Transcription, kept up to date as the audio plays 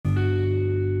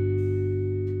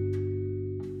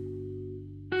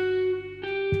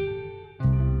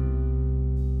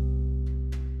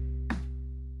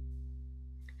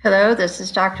Hello, this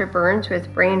is Dr. Burns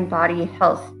with Brain Body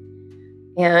Health.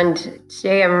 And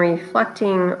today I'm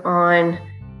reflecting on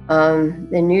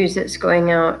the news that's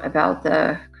going out about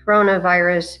the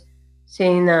coronavirus,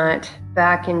 saying that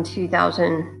back in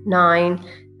 2009,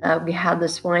 we had the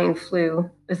swine flu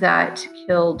that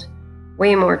killed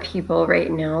way more people right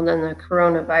now than the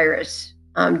coronavirus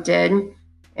did.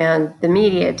 And the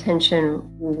media attention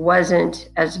wasn't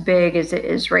as big as it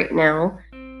is right now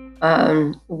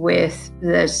with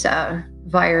this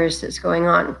virus that's going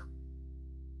on.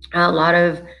 A lot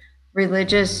of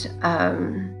religious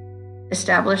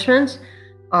establishments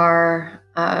are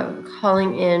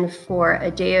calling in for a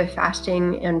day of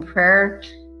fasting and prayer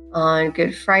on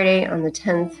Good Friday on the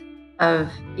 10th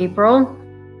of April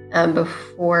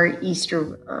before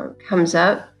Easter comes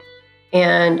up.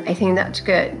 And I think that's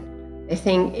good. I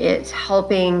think it's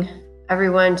helping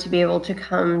everyone to be able to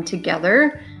come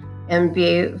together and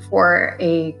be for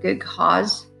a good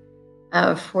cause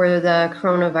for the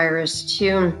coronavirus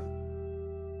to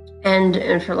end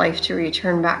and for life to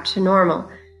return back to normal.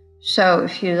 So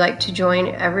if you'd like to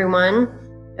join everyone,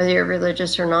 whether you're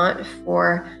religious or not,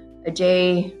 for a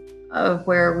day of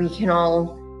where we can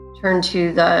all turn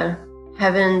to the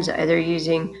heavens, either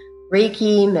using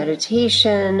Reiki,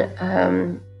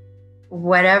 meditation,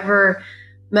 whatever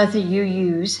method you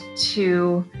use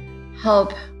to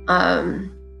help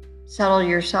settle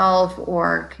yourself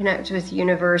or connect with the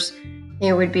universe,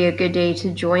 it would be a good day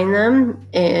to join them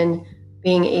in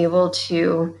being able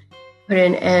to put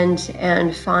an end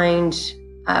and find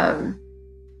a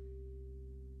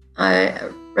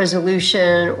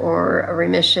resolution or a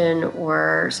remission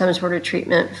or some sort of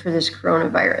treatment for this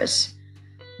coronavirus.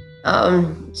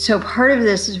 So part of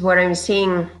this is what I'm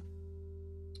seeing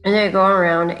and they're going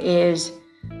around is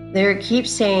they keep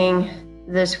saying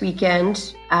this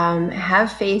weekend,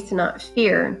 have faith, not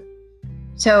fear.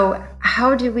 So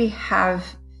how do we have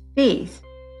faith?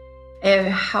 And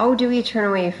how do we turn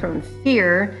away from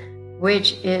fear,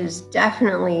 which is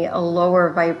definitely a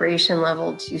lower vibration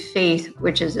level, to faith,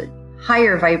 which is a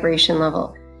higher vibration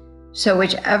level? So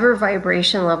whichever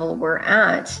vibration level we're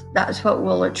at, that's what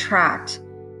we'll attract.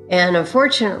 And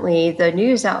unfortunately, the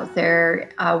news out there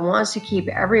wants to keep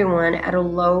everyone at a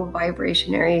low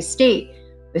vibrationary state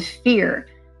with fear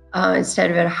instead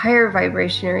of at a higher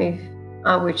vibrationary,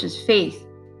 which is faith.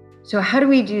 So how do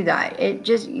we do that?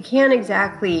 You can't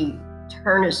exactly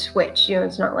turn a switch.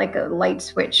 It's not like a light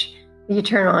switch you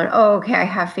turn on. Oh, okay, I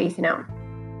have faith now.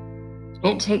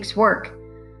 It takes work.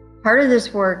 Part of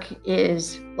this work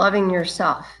is loving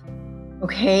yourself.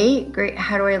 Okay, great.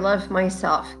 How do I love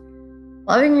myself?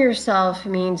 Loving yourself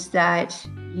means that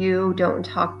you don't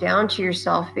talk down to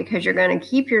yourself because you're going to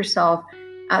keep yourself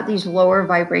at these lower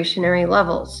vibrationary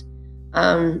levels.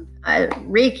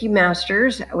 Reiki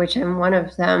masters, which I'm one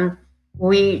of them,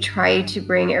 we try to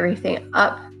bring everything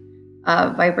up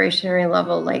vibrationary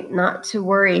level, like not to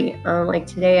worry. Like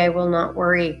today, I will not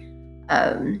worry.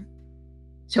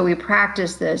 So we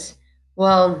practice this.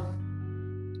 Well,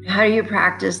 how do you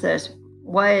practice this?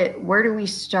 Where do we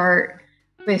start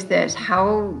with this?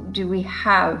 How do we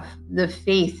have the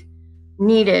faith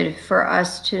needed for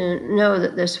us to know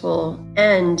that this will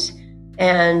end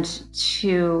and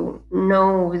to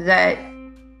know that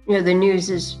the news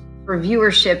is for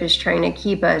viewership is trying to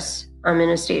keep us in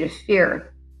a state of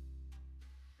fear?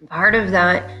 Part of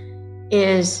that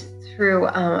is through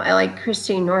I like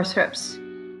Christine Northrup's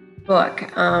book.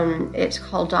 It's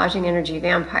called Dodging Energy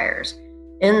Vampires.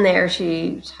 In there,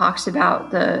 she talks about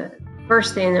the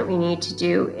first thing that we need to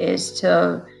do is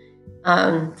to,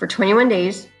 for 21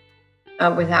 days,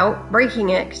 without breaking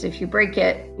it, because if you break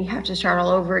it, you have to start all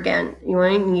over again. You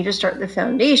need to start the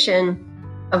foundation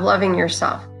of loving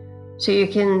yourself. So you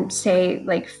can say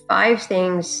like 5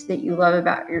 things that you love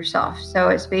about yourself. So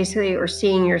it's basically, or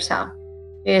seeing yourself.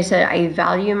 You said, I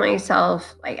value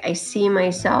myself, like I see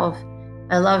myself,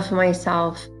 I love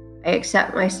myself, I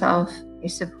accept myself, I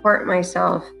support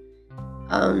myself.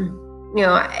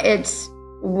 It's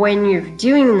when you're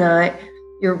doing that,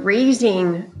 you're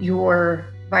raising your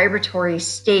vibratory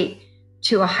state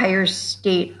to a higher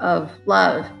state of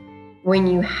love. When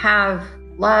you have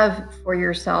love for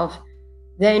yourself,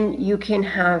 then you can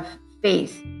have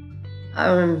faith.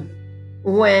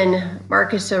 When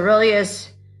Marcus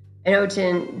Aurelius, I know,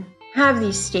 didn't have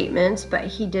these statements, but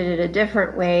he did it a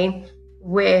different way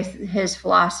with his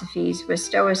philosophies, with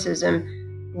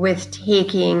Stoicism, with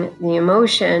taking the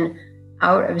emotion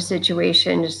out of a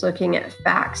situation, just looking at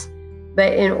facts.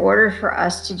 But in order for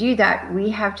us to do that, we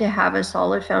have to have a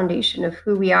solid foundation of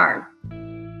who we are.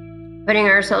 Putting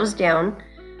ourselves down,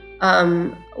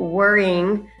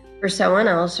 worrying for someone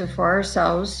else or for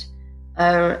ourselves,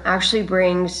 actually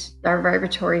brings our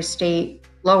vibratory state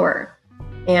lower.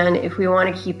 And if we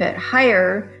want to keep it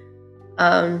higher,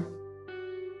 then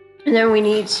we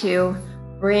need to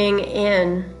bring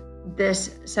in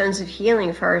this sense of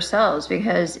healing for ourselves,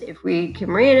 because if we can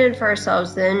bring it in for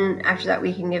ourselves, then after that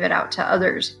we can give it out to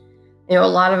others. A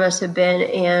lot of us have been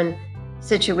in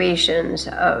situations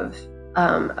of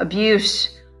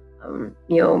abuse,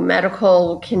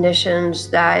 medical conditions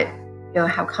that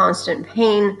have constant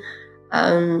pain.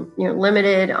 You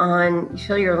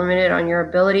feel you're limited on your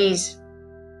abilities,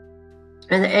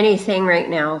 and anything right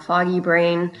now, foggy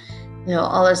brain,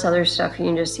 all this other stuff. You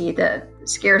can just see the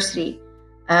scarcity.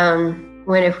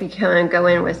 When if we can go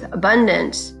in with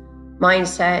abundance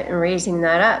mindset and raising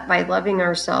that up by loving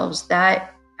ourselves,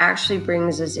 that actually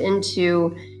brings us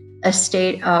into a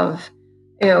state of,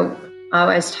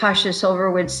 as Tasha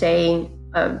Silver would say,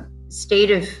 a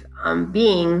state of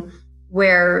being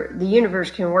where the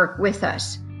universe can work with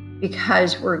us,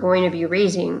 because we're going to be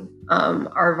raising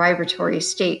our vibratory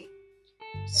state.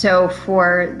 So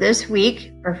for this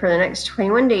week, or for the next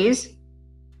 21 days,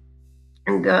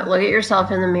 and go look at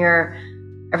yourself in the mirror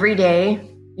every day.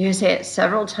 You can say it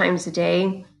several times a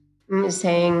day.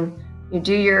 Saying, you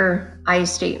do your I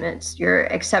statements, your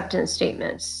acceptance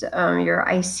statements, your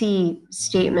I see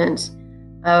statements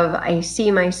of I see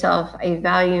myself, I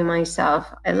value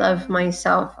myself, I love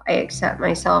myself, I accept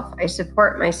myself, I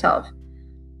support myself.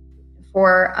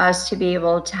 For us to be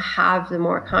able to have the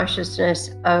more consciousness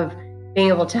of being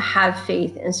able to have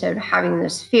faith instead of having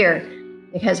this fear.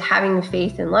 Because having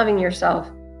faith and loving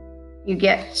yourself, you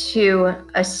get to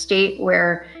a state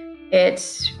where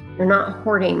you're not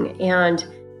hoarding, and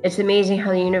it's amazing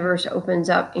how the universe opens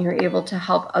up and you're able to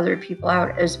help other people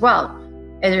out as well,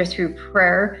 either through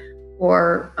prayer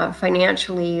or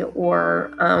financially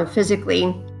or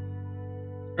physically.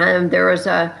 There was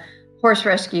a horse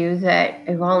rescue that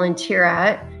I volunteer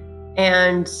at,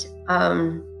 and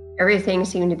everything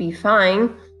seemed to be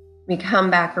fine. We come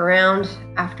back around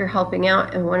after helping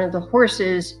out, and one of the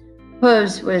horse's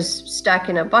hooves was stuck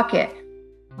in a bucket,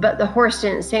 but the horse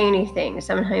didn't say anything.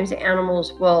 Sometimes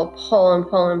animals will pull and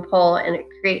pull and pull, and it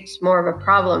creates more of a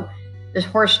problem. This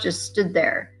horse just stood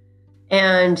there,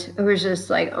 and it was just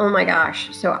like, oh my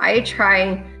gosh. So I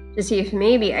try to see if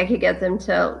maybe I could get them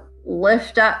to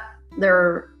lift up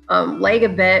their leg a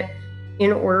bit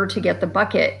in order to get the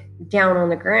bucket down on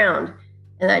the ground.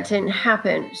 And that didn't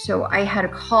happen. So I had to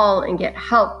call and get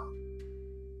help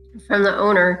from the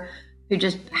owner, who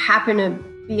just happened to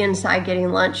be inside getting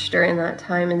lunch during that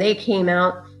time. And they came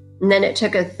out, and then it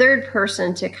took a third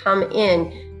person to come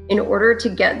in order to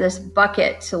get this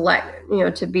bucket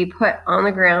to be put on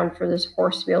the ground for this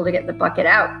horse to be able to get the bucket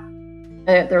out,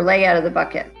 their leg out of the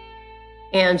bucket.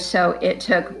 And so it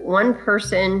took one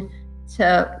person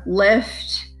to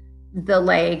lift the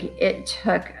leg, it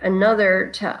took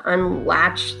another to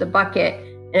unlatch the bucket,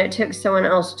 and it took someone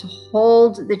else to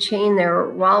hold the chain there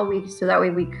so that way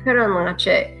we could unlatch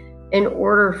it in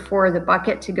order for the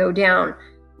bucket to go down.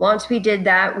 Once we did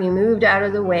that, we moved out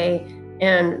of the way,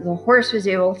 and the horse was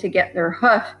able to get their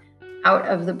hoof out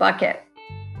of the bucket.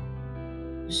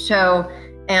 So,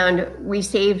 and we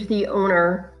saved the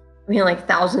owner, like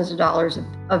thousands of dollars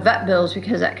of vet bills,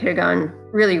 because that could have gone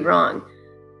really wrong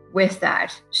with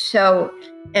that. So,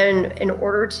 and in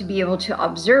order to be able to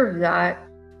observe that,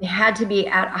 we had to be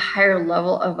at a higher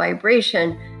level of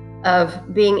vibration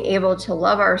of being able to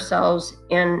love ourselves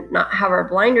and not have our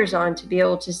blinders on, to be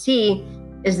able to see,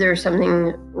 is there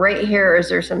something right here? Is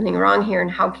there something wrong here? And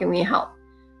how can we help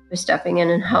with stepping in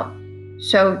and help?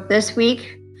 So this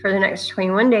week, for the next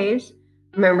 21 days,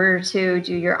 remember to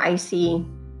do your I see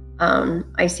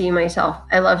myself,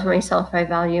 I love myself, I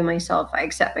value myself, I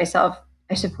accept myself,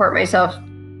 I support myself.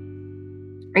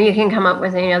 Or you can come up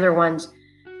with any other ones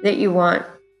that you want.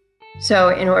 So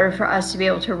in order for us to be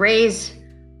able to raise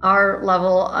our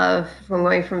level from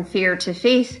going from fear to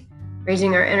faith,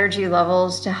 raising our energy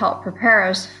levels to help prepare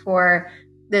us for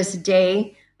this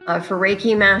day, for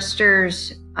Reiki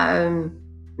masters,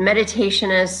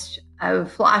 meditationists,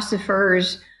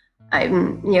 philosophers,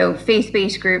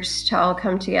 faith-based groups to all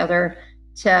come together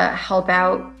to help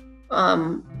out,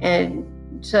 and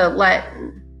to let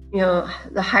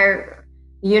the higher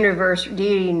universe,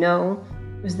 deity, know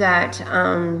that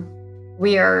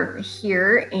we are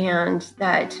here and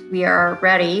that we are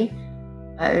ready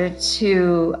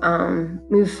to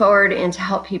move forward and to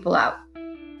help people out.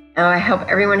 Now, I hope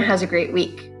everyone has a great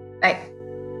week. Bye.